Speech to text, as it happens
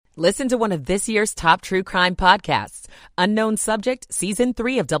Listen to one of this year's top true crime podcasts. Unknown Subject, Season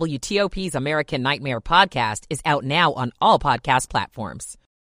 3 of WTOP's American Nightmare podcast is out now on all podcast platforms.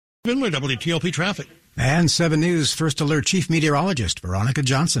 With WTOP traffic. And 7 News First Alert Chief Meteorologist Veronica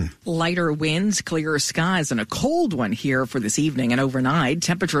Johnson. Lighter winds, clearer skies, and a cold one here for this evening and overnight.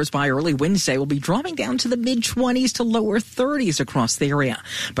 Temperatures by early Wednesday will be dropping down to the mid-20s to lower 30s across the area.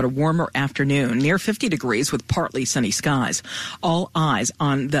 But a warmer afternoon, near 50 degrees with partly sunny skies. All eyes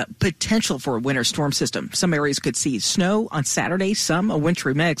on the potential for a winter storm system. Some areas could see snow on Saturday, some a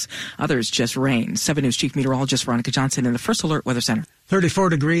wintry mix, others just rain. 7 News Chief Meteorologist Veronica Johnson in the First Alert Weather Center. 34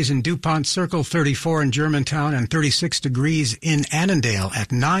 degrees in DuPont Circle, 34 in Germantown, and 36 degrees in Annandale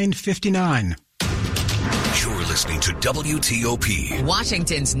at 9:59. You're listening to WTOP,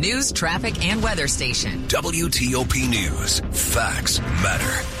 Washington's news, traffic, and weather station. WTOP News. Facts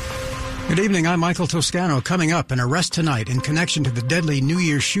matter. Good evening, I'm Michael Toscano. Coming up, an arrest tonight in connection to the deadly New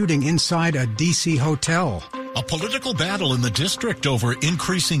Year's shooting inside a D.C. hotel. A political battle in the district over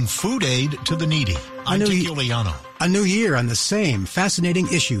increasing food aid to the needy. I'm Dick Giuliano. A new year on the same fascinating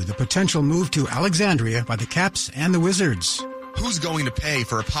issue, the potential move to Alexandria by the Caps and the Wizards. Who's going to pay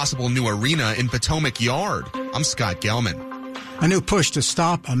for a possible new arena in Potomac Yard? I'm Scott Gelman. A new push to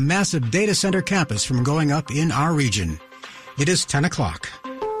stop a massive data center campus from going up in our region. It is 10 o'clock.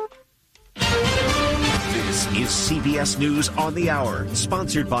 This is CBS News on the Hour,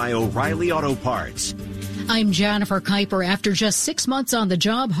 sponsored by O'Reilly Auto Parts. I'm Jennifer Kuiper. After just 6 months on the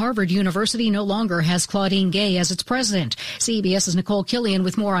job, Harvard University no longer has Claudine Gay as its president. CBS's Nicole Killian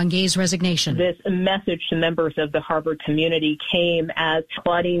with more on Gay's resignation. This message to members of the Harvard community came as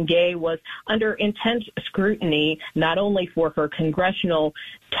Claudine Gay was under intense scrutiny, not only for her congressional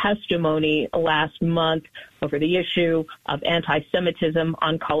testimony last month over the issue of anti-Semitism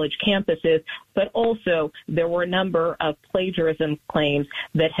on college campuses, but also there were a number of plagiarism claims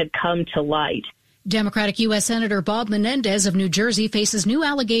that had come to light. Democratic U.S. Senator Bob Menendez of New Jersey faces new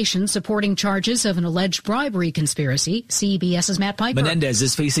allegations supporting charges of an alleged bribery conspiracy. CBS's Matt Piper. Menendez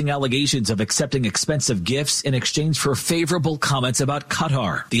is facing allegations of accepting expensive gifts in exchange for favorable comments about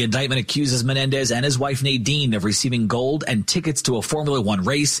Qatar. The indictment accuses Menendez and his wife Nadine of receiving gold and tickets to a Formula One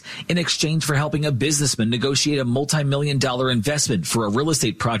race in exchange for helping a businessman negotiate a multi-million-dollar investment for a real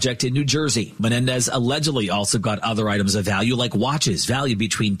estate project in New Jersey. Menendez allegedly also got other items of value like watches valued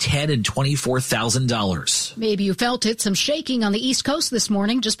between $10,000 and $24,000. Maybe you felt it. Some shaking on the East Coast this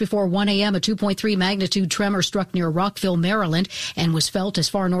morning. Just before 1 a.m., a 2.3 magnitude tremor struck near Rockville, Maryland, and was felt as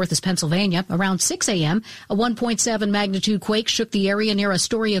far north as Pennsylvania. Around 6 a.m., a 1.7 magnitude quake shook the area near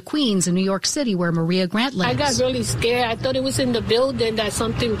Astoria, Queens, in New York City, where Maria Grant lives. I got really scared. I thought it was in the building that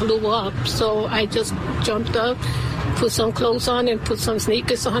something blew up, so I just jumped up, put some clothes on, and put some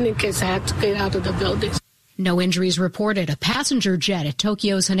sneakers on in case I had to get out of the building. No injuries reported. A passenger jet at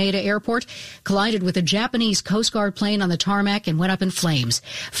Tokyo's Haneda Airport collided with a Japanese Coast Guard plane on the tarmac and went up in flames.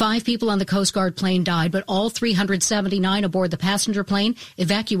 5 people on the Coast Guard plane died, but all 379 aboard the passenger plane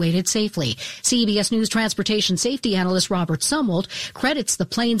evacuated safely. CBS News transportation safety analyst Robert Sumwalt credits the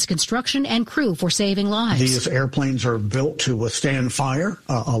plane's construction and crew for saving lives. These airplanes are built to withstand fire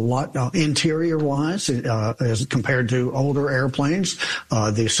a lot interior-wise as compared to older airplanes.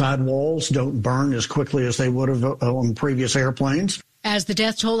 The sidewalls don't burn as quickly as they would have on previous airplanes. As the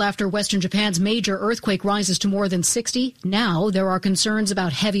death toll after Western Japan's major earthquake rises to more than 60, now there are concerns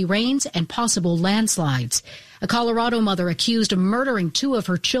about heavy rains and possible landslides. A Colorado mother accused of murdering 2 of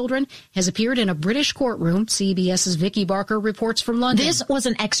her children has appeared in a British courtroom. CBS's Vicky Barker reports from London. This was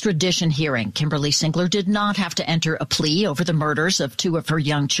an extradition hearing. Kimberly Singler did not have to enter a plea over the murders of 2 of her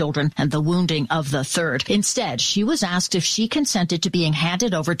young children and the wounding of the third. Instead, she was asked if she consented to being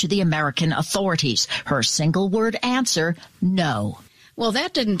handed over to the American authorities. Her single-word answer, no. Well,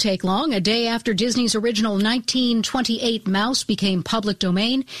 that didn't take long. A day after Disney's original 1928 mouse became public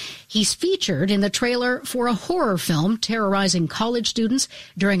domain, he's featured in the trailer for a horror film terrorizing college students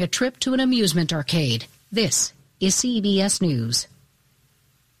during a trip to an amusement arcade. This is CBS News.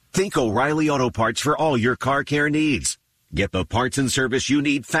 Think O'Reilly Auto Parts for all your car care needs. Get the parts and service you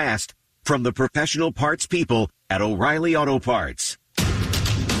need fast from the professional parts people at O'Reilly Auto Parts.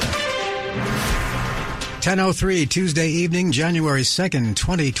 10:03 Tuesday evening, January 2nd,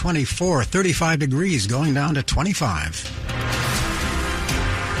 2024. 35 degrees going down to 25.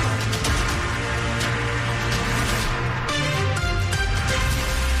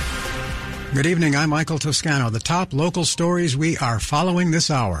 Good evening, I'm Michael Toscano. The top local stories we are following this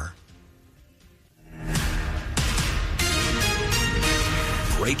hour.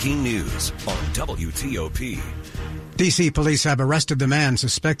 Breaking news on WTOP. D.C. police have arrested the man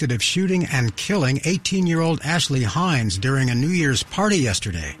suspected of shooting and killing 18-year-old Ashley Hines during a New Year's party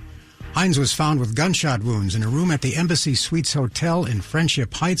yesterday. Hines was found with gunshot wounds in a room at the Embassy Suites Hotel in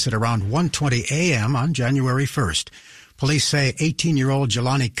Friendship Heights at around 1:20 a.m. on January 1st. Police say 18-year-old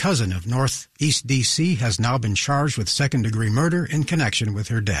Jelani Cousin of Northeast D.C. has now been charged with second-degree murder in connection with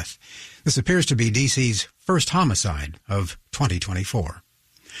her death. This appears to be D.C.'s first homicide of 2024.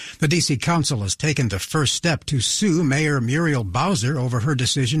 The D.C. Council has taken the first step to sue Mayor Muriel Bowser over her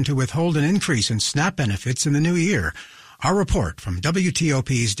decision to withhold an increase in SNAP benefits in the new year. Our report from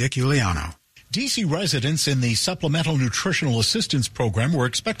WTOP's Dick Iuliano. D.C. residents in the Supplemental Nutritional Assistance Program were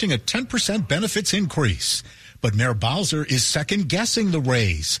expecting a 10% benefits increase. But Mayor Bowser is second-guessing the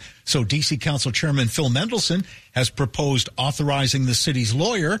raise. So D.C. Council Chairman Phil Mendelson has proposed authorizing the city's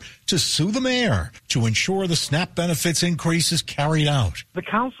lawyer to sue the mayor to ensure the SNAP benefits increase is carried out. The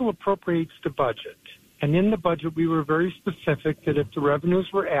council appropriates the budget. And in the budget, we were very specific that if the revenues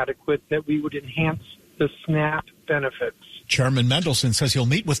were adequate, that we would enhance the SNAP benefits. Chairman Mendelson says he'll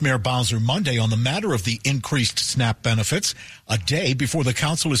meet with Mayor Bowser Monday on the matter of the increased SNAP benefits, a day before the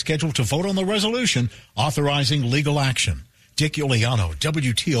council is scheduled to vote on the resolution authorizing legal action. Dick Iuliano,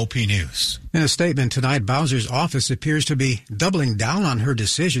 WTOP News. In a statement tonight, Bowser's office appears to be doubling down on her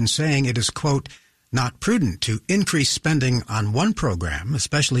decision, saying it is, quote, not prudent to increase spending on one program,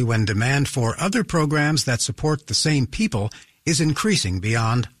 especially when demand for other programs that support the same people is increasing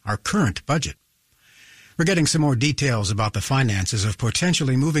beyond our current budget. We're getting some more details about the finances of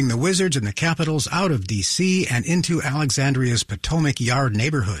potentially moving the Wizards and the Capitals out of D.C. and into Alexandria's Potomac Yard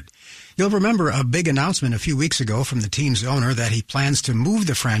neighborhood. You'll remember a big announcement a few weeks ago from the team's owner that he plans to move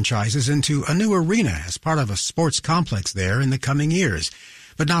the franchises into a new arena as part of a sports complex there in the coming years.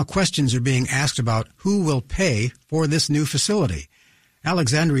 But now questions are being asked about who will pay for this new facility.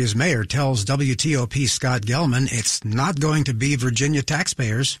 Alexandria's mayor tells WTOP's Scott Gelman it's not going to be Virginia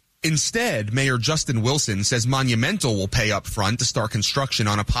taxpayers. Instead, Mayor Justin Wilson says Monumental will pay up front to start construction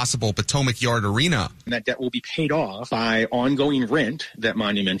on a possible Potomac Yard arena. And that debt will be paid off by ongoing rent that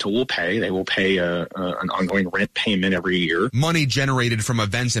Monumental will pay. They will pay an ongoing rent payment every year. Money generated from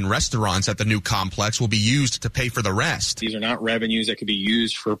events and restaurants at the new complex will be used to pay for the rest. These are not revenues that could be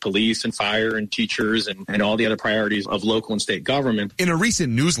used for police and fire and teachers and all the other priorities of local and state government. In a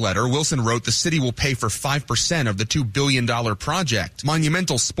recent newsletter, Wilson wrote the city will pay for 5% of the $2 billion project.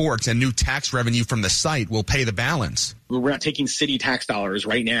 Monumental Sports and new tax revenue from the site will pay the balance. We're not taking city tax dollars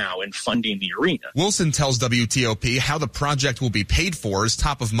right now and funding the arena. Wilson tells WTOP how the project will be paid for is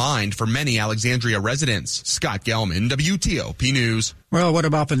top of mind for many Alexandria residents. Scott Gelman, WTOP News. Well, what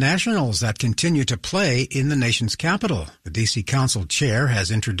about the Nationals that continue to play in the nation's capital? The D.C. Council chair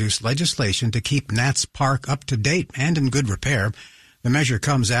has introduced legislation to keep Nats Park up to date and in good repair. The measure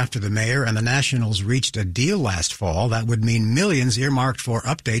comes after the mayor and the Nationals reached a deal last fall that would mean millions earmarked for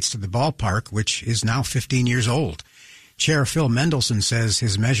updates to the ballpark, which is now 15 years old. Chair Phil Mendelson says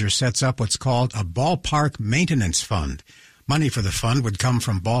his measure sets up what's called a ballpark maintenance fund. Money for the fund would come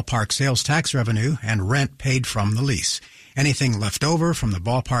from ballpark sales tax revenue and rent paid from the lease. Anything left over from the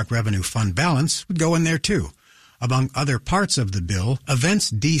ballpark revenue fund balance would go in there too. Among other parts of the bill, Events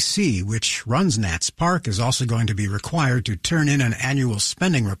D.C., which runs Nats Park, is also going to be required to turn in an annual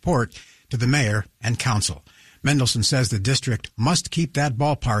spending report to the mayor and council. Mendelson says the district must keep that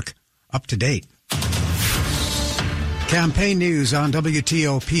ballpark up to date. Campaign news on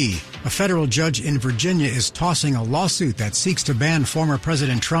WTOP. A federal judge in Virginia is tossing a lawsuit that seeks to ban former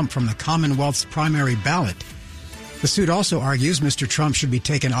President Trump from the Commonwealth's primary ballot. The suit also argues Mr. Trump should be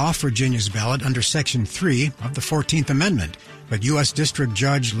taken off Virginia's ballot under Section 3 of the 14th Amendment. But U.S. District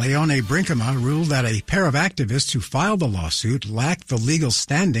Judge Leone Brinkema ruled that a pair of activists who filed the lawsuit lacked the legal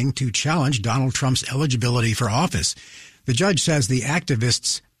standing to challenge Donald Trump's eligibility for office. The judge says the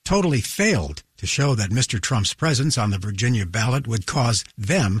activists totally failed to show that Mr. Trump's presence on the Virginia ballot would cause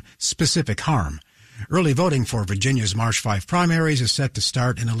them specific harm. Early voting for Virginia's March 5 primaries is set to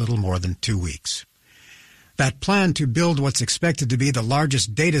start in a little more than 2 weeks. That plan to build what's expected to be the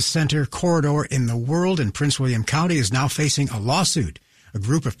largest data center corridor in the world in Prince William County is now facing a lawsuit. A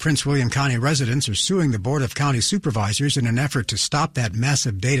group of Prince William County residents are suing the Board of County Supervisors in an effort to stop that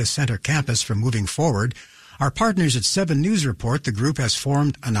massive data center campus from moving forward. Our partners at 7 News report the group has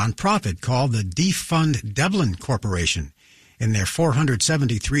formed a nonprofit called the Defund Devlin Corporation. In their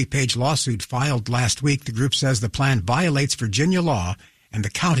 473-page lawsuit filed last week, the group says the plan violates Virginia law and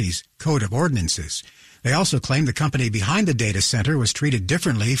the county's Code of Ordinances. They also claim the company behind the data center was treated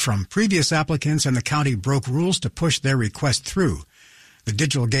differently from previous applicants and the county broke rules to push their request through. The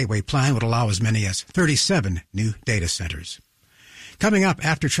Digital Gateway plan would allow as many as 37 new data centers. Coming up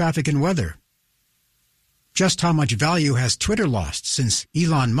after traffic and weather. Just how much value has Twitter lost since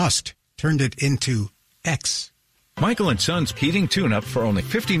Elon Musk turned it into X? Michael & Son's heating tune-up for only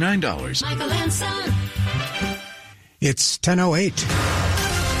 $59. Michael & Son. It's 10:08.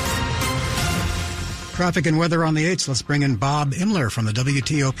 Traffic and weather on the 8s. Let's bring in Bob Imler from the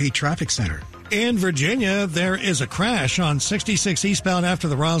WTOP Traffic Center. In Virginia, there is a crash on 66 eastbound after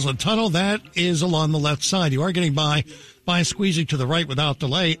the Roslyn Tunnel. That is along the left side. You are getting by squeezing to the right without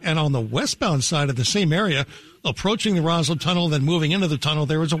delay. And on the westbound side of the same area, approaching the Roslyn Tunnel, then moving into the tunnel,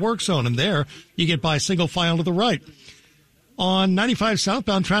 there is a work zone. And there, you get by single file to the right. On 95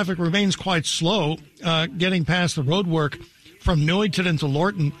 southbound, traffic remains quite slow, getting past the road work from Newington into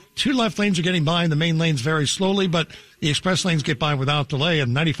Lorton. 2 left lanes are getting by, and the main lanes very slowly, but the express lanes get by without delay.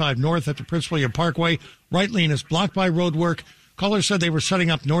 And 95 north at the Prince William Parkway, right lane is blocked by road work. Callers said they were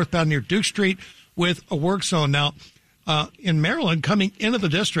setting up northbound near Duke Street with a work zone. Now, in Maryland, coming into the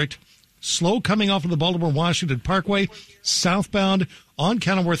district, slow coming off of the Baltimore-Washington Parkway, southbound on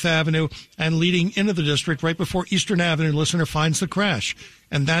Kenilworth Avenue, and leading into the district right before Eastern Avenue. Listener finds the crash,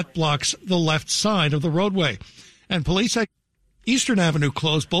 and that blocks the left side of the roadway. And police at Eastern Avenue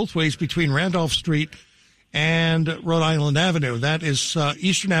closed both ways between Randolph Street and Rhode Island Avenue. That is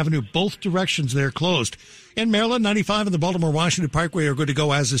Eastern Avenue, both directions there closed. In Maryland, 95 and the Baltimore-Washington Parkway are good to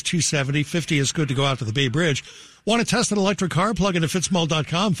go, as is 270. 50 is good to go out to the Bay Bridge. Want to test an electric car? Plug into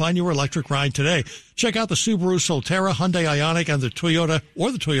fitzmall.com. Find your electric ride today. Check out the Subaru Solterra, Hyundai Ioniq, and the Toyota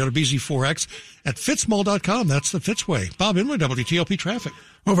BZ4X at fitzmall.com. That's the Fitzway. Bob Imler, WTOP Traffic.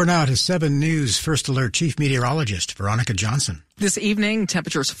 Over now to 7 News First Alert Chief Meteorologist Veronica Johnson. This evening,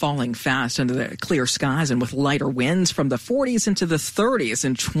 temperatures falling fast into the clear skies and with lighter winds from the 40s into the 30s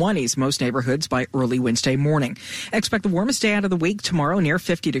and 20s most neighborhoods by early Wednesday morning. Expect the warmest day out of the week tomorrow, near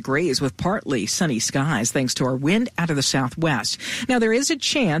 50 degrees with partly sunny skies thanks to our wind out of the southwest. Now, there is a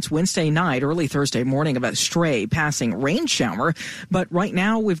chance Wednesday night, early Thursday morning of a stray passing rain shower, but right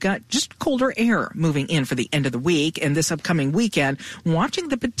now we've got just colder air moving in for the end of the week, and this upcoming weekend, watching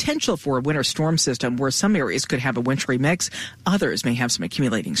the potential for a winter storm system where some areas could have a wintry mix. Others may have some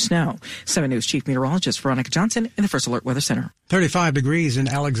accumulating snow. 7 News Chief Meteorologist Veronica Johnson in the First Alert Weather Center. 35 degrees in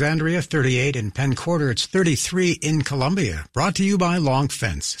Alexandria, 38 in Penn Quarter. It's 33 in Columbia. Brought to you by Long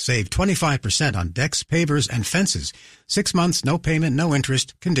Fence. Save 25% on decks, pavers, and fences. 6 months, no payment, no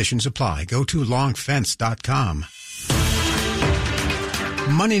interest. Conditions apply. Go to longfence.com.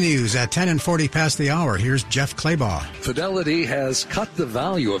 Money news at 10 and 40 past the hour. Here's Jeff Claybaugh. Fidelity has cut the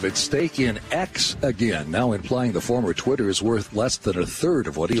value of its stake in X again, now implying the former Twitter is worth less than a third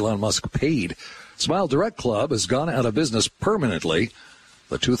of what Elon Musk paid. Smile Direct Club has gone out of business permanently.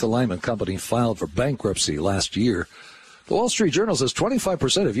 The tooth alignment company filed for bankruptcy last year. The Wall Street Journal says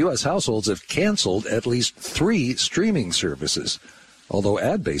 25% of U.S. households have canceled at least 3 streaming services, although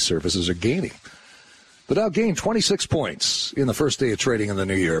ad-based services are gaining. The Dow gained 26 points in the first day of trading in the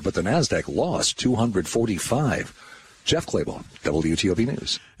new year, but the Nasdaq lost 245. Jeff Claybaugh, WTOP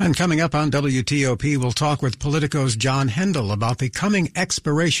News. And coming up on WTOP, we'll talk with Politico's John Hendel about the coming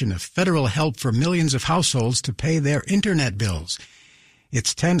expiration of federal help for millions of households to pay their internet bills.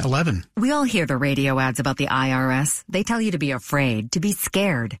 It's 10:11. We all hear the radio ads about the IRS. They tell you to be afraid, to be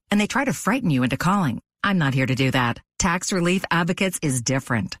scared, and they try to frighten you into calling. I'm not here to do that. Tax Relief Advocates is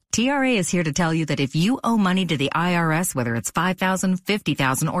different. TRA is here to tell you that if you owe money to the IRS, whether it's $5,000,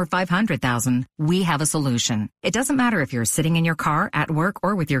 $50,000, or $500,000, we have a solution. It doesn't matter if you're sitting in your car, at work,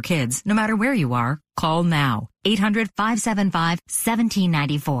 or with your kids. No matter where you are, call now.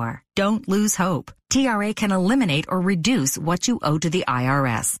 800-575-1794. Don't lose hope. TRA can eliminate or reduce what you owe to the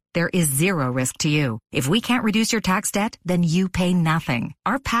IRS. There is zero risk to you. If we can't reduce your tax debt, then you pay nothing.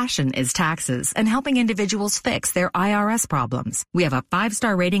 Our passion is taxes and helping individuals fix their IRS problems. We have a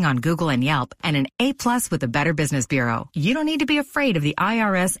 5-star rating on Google and Yelp and an A+ with the Better Business Bureau. You don't need to be afraid of the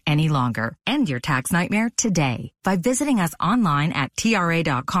IRS any longer. End your tax nightmare today by visiting us online at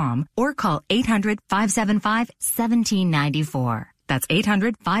TRA.com or call 800-575-1794. That's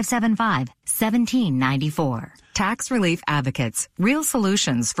 800-575-1794. Tax Relief Advocates. Real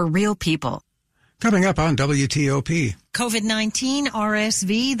solutions for real people. Coming up on WTOP. COVID-19,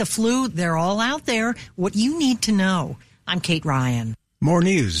 RSV, the flu, they're all out there. What you need to know. I'm Kate Ryan. More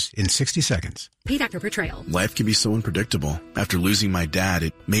news in 60 seconds. Paid actor portrayal. Life can be so unpredictable. After losing my dad,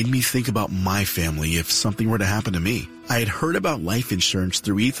 it made me think about my family if something were to happen to me. I had heard about life insurance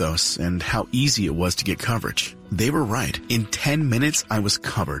through Ethos and how easy it was to get coverage. They were right. In 10 minutes, I was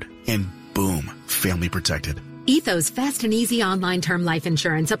covered. And boom, family protected. Ethos fast and easy online term life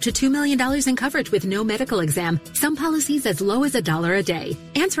insurance up to $2 million in coverage with no medical exam. Some policies as low as $1 a day.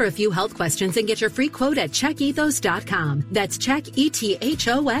 Answer a few health questions and get your free quote at checkethos.com. That's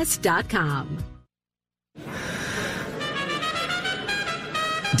checkethos.com.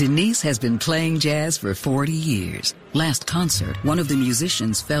 Denise has been playing jazz for 40 years. Last concert, one of the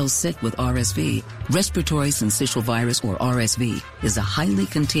musicians fell sick with RSV. Respiratory syncytial virus, or RSV, is a highly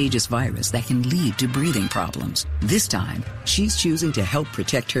contagious virus that can lead to breathing problems. This time, she's choosing to help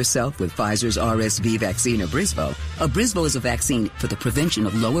protect herself with Pfizer's RSV vaccine, Abrysvo. Abrysvo is a vaccine for the prevention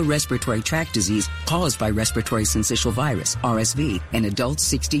of lower respiratory tract disease caused by respiratory syncytial virus, RSV, in adults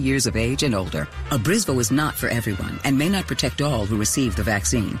 60 years of age and older. Abrysvo is not for everyone and may not protect all who receive the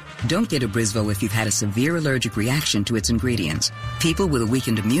vaccine. Don't get Abrysvo if you've had a severe allergic reaction to its ingredients. People with a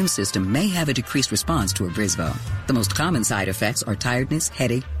weakened immune system may have a decreased response to Abrysvo. The most common side effects are tiredness,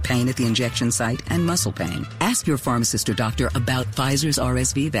 headache, pain at the injection site, and muscle pain. Ask your pharmacist or doctor about Pfizer's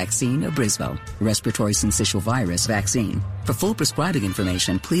RSV vaccine, Abrysvo, respiratory syncytial virus vaccine. For full prescribing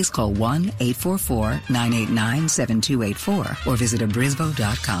information, please call 1-844-989-7284 or visit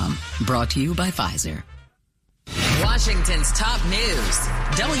abrysvo.com. Brought to you by Pfizer. Washington's top news,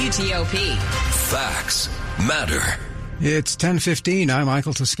 WTOP. Facts matter. It's 10:15. I'm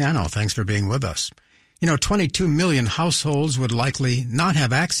Michael Toscano. Thanks for being with us. 22 million households would likely not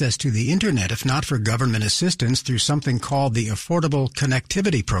have access to the Internet if not for government assistance through something called the Affordable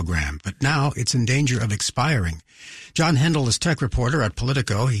Connectivity Program. But now it's in danger of expiring. John Hendel is tech reporter at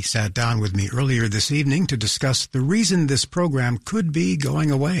Politico. He sat down with me earlier this evening to discuss the reason this program could be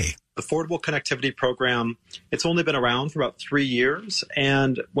going away. The Affordable Connectivity Program, it's only been around for about 3 years.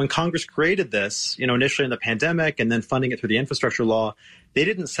 And when Congress created this, initially in the pandemic and then funding it through the infrastructure law, they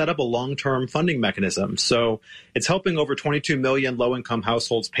didn't set up a long-term funding mechanism. So it's helping over 22 million low-income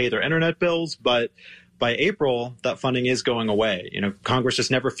households pay their internet bills. But by April, that funding is going away. Congress just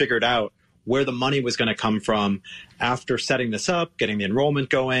never figured out where the money was going to come from after setting this up, getting the enrollment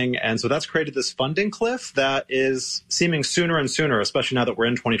going. And so that's created this funding cliff that is seeming sooner and sooner, especially now that we're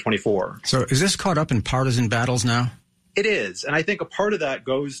in 2024. So is this caught up in partisan battles now? It is. And I think a part of that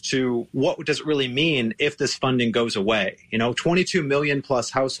goes to what does it really mean if this funding goes away? 22 million plus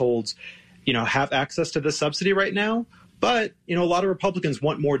households, have access to this subsidy right now. But, a lot of Republicans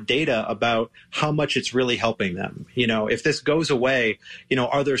want more data about how much it's really helping them. If this goes away,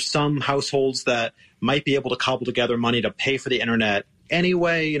 are there some households that might be able to cobble together money to pay for the internet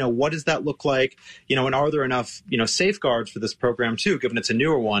anyway? What does that look like? And are there enough, safeguards for this program too, given it's a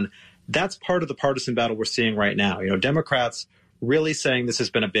newer one? That's part of the partisan battle we're seeing right now. Democrats really saying this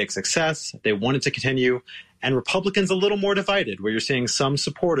has been a big success. They want it to continue. And Republicans a little more divided, where you're seeing some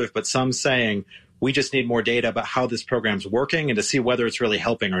supportive, but some saying, we just need more data about how this program's working and to see whether it's really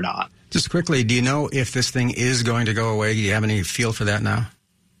helping or not. Just quickly, do you know if this thing is going to go away? Do you have any feel for that now?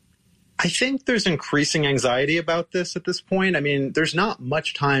 I think there's increasing anxiety about this at this point. I mean, there's not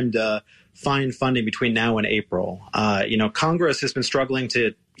much time to find funding between now and April. Congress has been struggling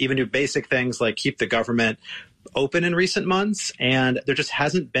to even do basic things like keep the government open in recent months, and there just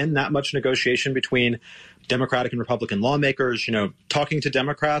hasn't been that much negotiation between Democratic and Republican lawmakers. Talking to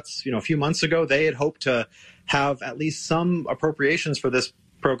Democrats, a few months ago, they had hoped to have at least some appropriations for this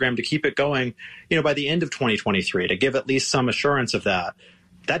program to keep it going, by the end of 2023, to give at least some assurance of that.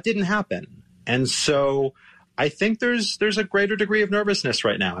 That didn't happen. And so I think there's a greater degree of nervousness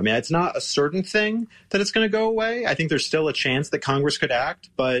right now. I mean, it's not a certain thing that it's going to go away. I think there's still a chance that Congress could act.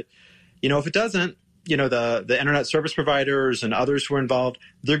 But, if it doesn't, the internet service providers and others who are involved,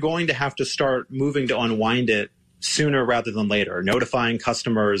 they're going to have to start moving to unwind it sooner rather than later, notifying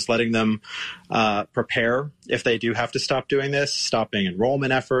customers, letting them prepare if they do have to stop doing this, stopping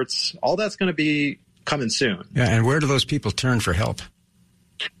enrollment efforts. All that's going to be coming soon. Yeah, and where do those people turn for help?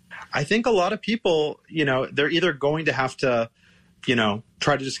 I think a lot of people, they're either going to have to,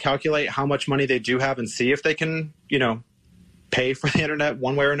 try to just calculate how much money they do have and see if they can, pay for the internet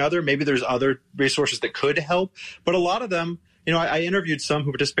one way or another. Maybe there's other resources that could help. But a lot of them, I interviewed some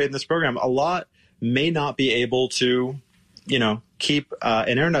who participated in this program. A lot may not be able to, keep an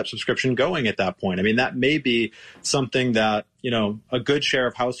internet subscription going at that point. I mean, that may be something that, a good share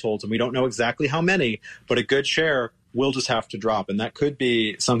of households, and we don't know exactly how many, but a good share will just have to drop. And that could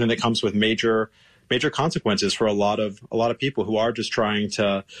be something that comes with major consequences for a lot of people who are just trying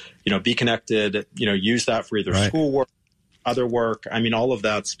to, be connected, use that for either schoolwork, other work. I mean, all of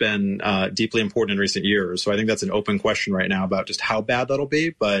that's been deeply important in recent years. So I think that's an open question right now about just how bad that'll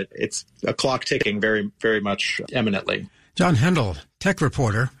be. But it's a clock ticking very, very much eminently. John Hendel, tech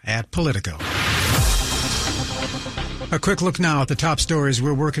reporter at Politico. A quick look now at the top stories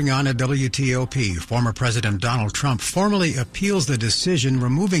we're working on at WTOP. Former President Donald Trump formally appeals the decision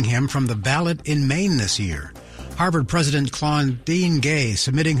removing him from the ballot in Maine this year. Harvard President Claudine Gay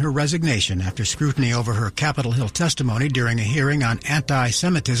submitting her resignation after scrutiny over her Capitol Hill testimony during a hearing on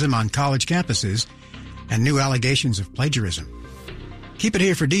anti-Semitism on college campuses and new allegations of plagiarism. Keep it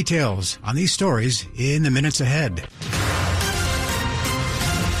here for details on these stories in the minutes ahead.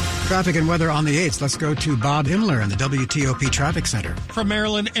 Traffic and weather on the 8th. Let's go to Bob Imler in the WTOP Traffic Center. From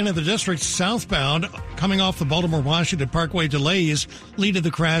Maryland into the district southbound, coming off the Baltimore-Washington Parkway, delays lead to the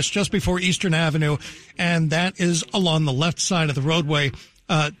crash just before Eastern Avenue, and that is along the left side of the roadway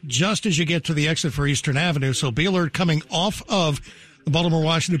just as you get to the exit for Eastern Avenue. So be alert coming off of the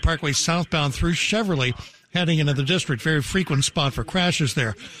Baltimore-Washington Parkway southbound through Chevrolet, heading into the district. Very frequent spot for crashes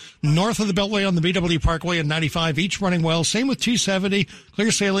there. North of the Beltway on the BW Parkway and 95, each running well. Same with 270,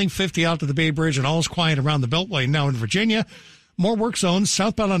 clear sailing, 50 out to the Bay Bridge, and all's quiet around the Beltway. Now in Virginia, more work zones.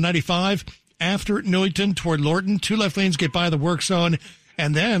 Southbound on 95, after Newington toward Lorton. 2 left lanes get by the work zone.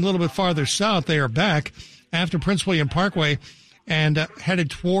 And then a little bit farther south, they are back after Prince William Parkway and headed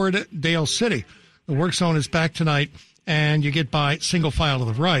toward Dale City. The work zone is back tonight, and you get by single file to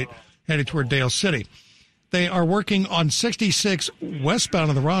the right, headed toward Dale City. They are working on 66 westbound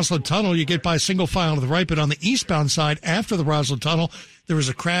of the Roslyn Tunnel. You get by single file to the right, but on the eastbound side after the Roslyn Tunnel, there is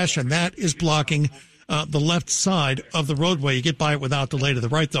a crash, and that is blocking the left side of the roadway. You get by it without delay to the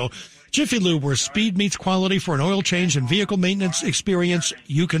right, though. Jiffy Lube, where speed meets quality for an oil change and vehicle maintenance experience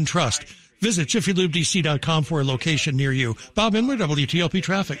you can trust. Visit JiffyLubeDC.com for a location near you. Bob Imler, WTOP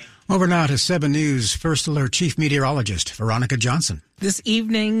Traffic. Over now to 7 News First Alert Chief Meteorologist Veronica Johnson. This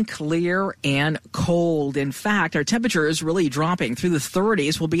evening, clear and cold. In fact, our temperature is really dropping through the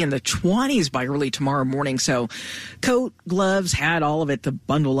 30s. We'll be in the 20s by early tomorrow morning. So coat, gloves, hat, all of it to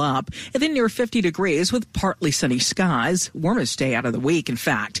bundle up. And then near 50 degrees with partly sunny skies. Warmest day out of the week, in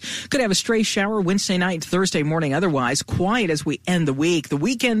fact. Could have a stray shower Wednesday night, Thursday morning. Otherwise, quiet as we end the week. The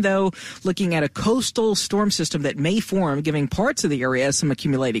weekend, though, looking at a coastal storm system that may form, giving parts of the area some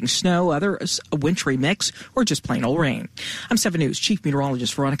accumulating snow, others a wintry mix, or just plain old rain. I'm 7 News Chief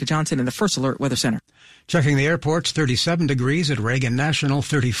Meteorologist Veronica Johnson in the First Alert Weather Center. Checking the airports, 37 degrees at Reagan National,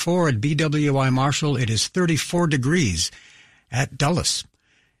 34 at BWI Marshall. It is 34 degrees at Dulles.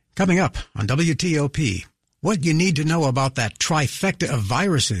 Coming up on WTOP, what you need to know about that trifecta of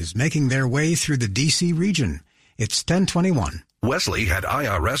viruses making their way through the D.C. region. It's 10:21. Wesley had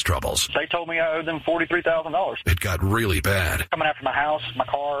IRS troubles. They told me I owed them $43,000. It got really bad. Coming after my house, my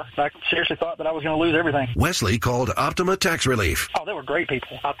car. I seriously thought that I was going to lose everything. Wesley called Optima Tax Relief. Oh, they were great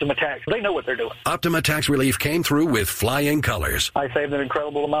people. Optima Tax. They know what they're doing. Optima Tax Relief came through with flying colors. I saved an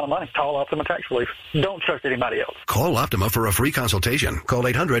incredible amount of money. Call Optima Tax Relief. Don't trust anybody else. Call Optima for a free consultation. Call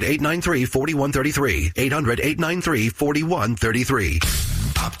 800-893-4133.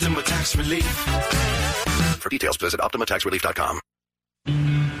 800-893-4133. Optima Tax Relief. For details, visit OptimaTaxRelief.com.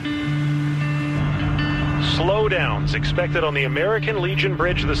 Slowdowns expected on the American Legion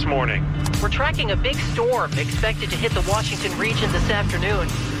Bridge this morning. We're tracking a big storm expected to hit the Washington region this afternoon.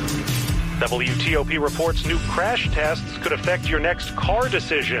 WTOP reports new crash tests could affect your next car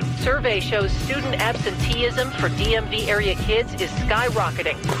decision. Survey shows student absenteeism for DMV area kids is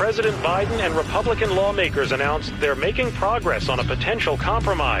skyrocketing. President Biden and Republican lawmakers announced they're making progress on a potential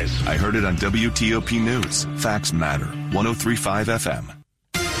compromise. I heard it on WTOP News. Facts matter. 103.5 FM.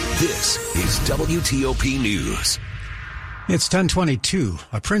 This is WTOP News. It's 10:22.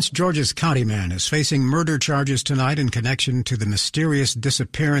 A Prince George's County man is facing murder charges tonight in connection to the mysterious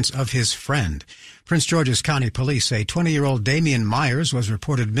disappearance of his friend. Prince George's County police say 20-year-old Damian Myers was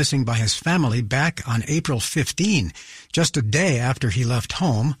reported missing by his family back on April 15, just a day after he left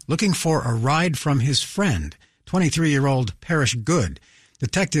home, looking for a ride from his friend, 23-year-old Parrish Good.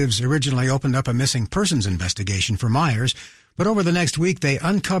 Detectives originally opened up a missing persons investigation for Myers, but over the next week, they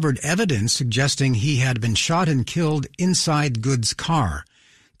uncovered evidence suggesting he had been shot and killed inside Good's car.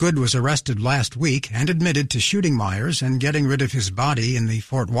 Good was arrested last week and admitted to shooting Myers and getting rid of his body in the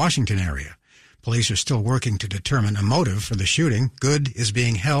Fort Washington area. Police are still working to determine a motive for the shooting. Good is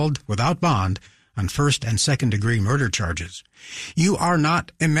being held without bond on first- and second-degree murder charges. You are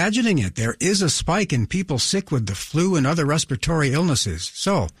not imagining it. There is a spike in people sick with the flu and other respiratory illnesses.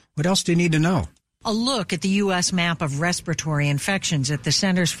 So, what else do you need to know? A look at the U.S. map of respiratory infections at the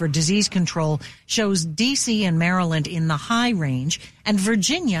Centers for Disease Control shows D.C. and Maryland in the high range and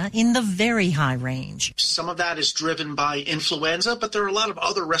Virginia in the very high range. Some of that is driven by influenza, but there are a lot of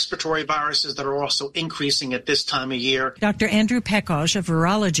other respiratory viruses that are also increasing at this time of year. Dr. Andrew Pekosh, a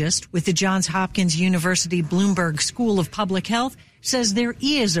virologist with the Johns Hopkins University Bloomberg School of Public Health, says there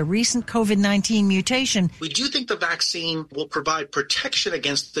is a recent COVID-19 mutation. We do think the vaccine will provide protection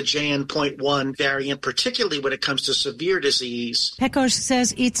against the JN.1 variant, particularly when it comes to severe disease. Pekosh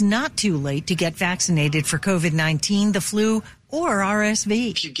says it's not too late to get vaccinated for COVID-19, the flu, or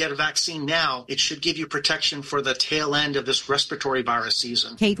RSV. If you get a vaccine now, it should give you protection for the tail end of this respiratory virus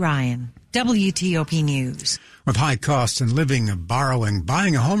season. Kate Ryan, WTOP News. With high costs and living and borrowing,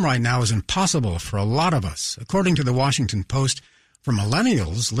 buying a home right now is impossible for a lot of us. According to the Washington Post, for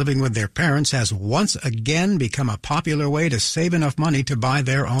millennials, living with their parents has once again become a popular way to save enough money to buy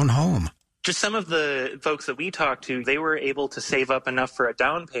their own home. Just some of the folks that we talked to, they were able to save up enough for a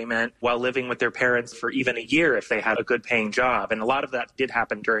down payment while living with their parents for even a year if they had a good paying job. And a lot of that did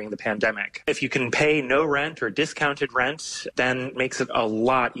happen during the pandemic. If you can pay no rent or discounted rent, then it makes it a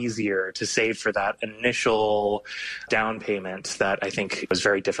lot easier to save for that initial down payment that I think was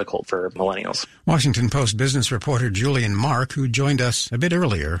very difficult for millennials. Washington Post business reporter Julian Mark, who joined us a bit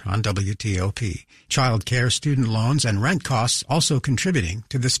earlier on WTOP. Child care, student loans, and rent costs also contributing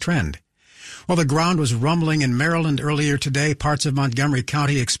to this trend. Well, the ground was rumbling in Maryland earlier today, parts of Montgomery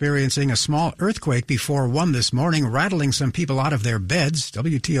County experiencing a small earthquake before 1 this morning, rattling some people out of their beds.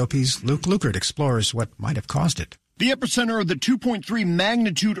 WTOP's Luke Lukert explores what might have caused it. The epicenter of the 2.3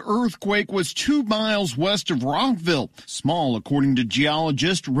 magnitude earthquake was 2 miles west of Rockville. Small, according to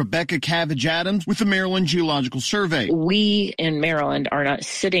geologist Rebecca Cabbage Adams with the Maryland Geological Survey. We in Maryland are not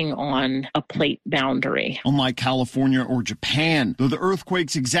sitting on a plate boundary. Unlike California or Japan, though the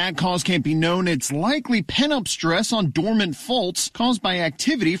earthquake's exact cause can't be known, it's likely pent-up stress on dormant faults caused by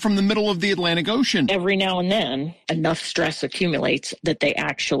activity from the middle of the Atlantic Ocean. Every now and then, enough stress accumulates that they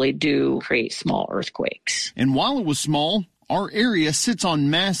actually do create small earthquakes. And while it was small, our area sits on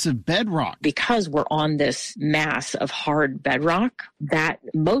massive bedrock. Because we're on this mass of hard bedrock, that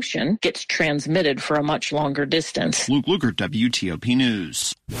motion gets transmitted for a much longer distance. Luke Lukert, WTOP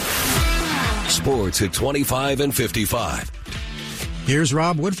News. Sports at 25 and 55. Here's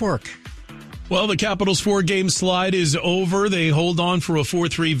Rob Woodfork. Well, the Capitals' 4-game slide is over. They hold on for a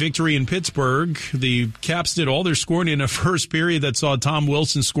 4-3 victory in Pittsburgh. The Caps did all their scoring in a first period that saw Tom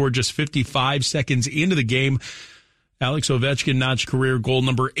Wilson score just 55 seconds into the game. Alex Ovechkin notched career goal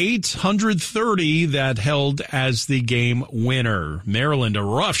number 830 that held as the game winner. Maryland, a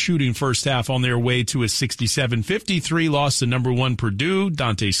rough shooting first half on their way to a 67-53 loss to number 1 Purdue.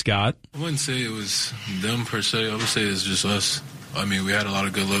 Dante Scott. I wouldn't say it was them per se. I would say it's just us. I mean, we had a lot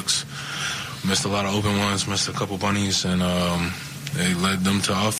of good looks. Missed a lot of open ones, missed a couple bunnies, and they led them to offense.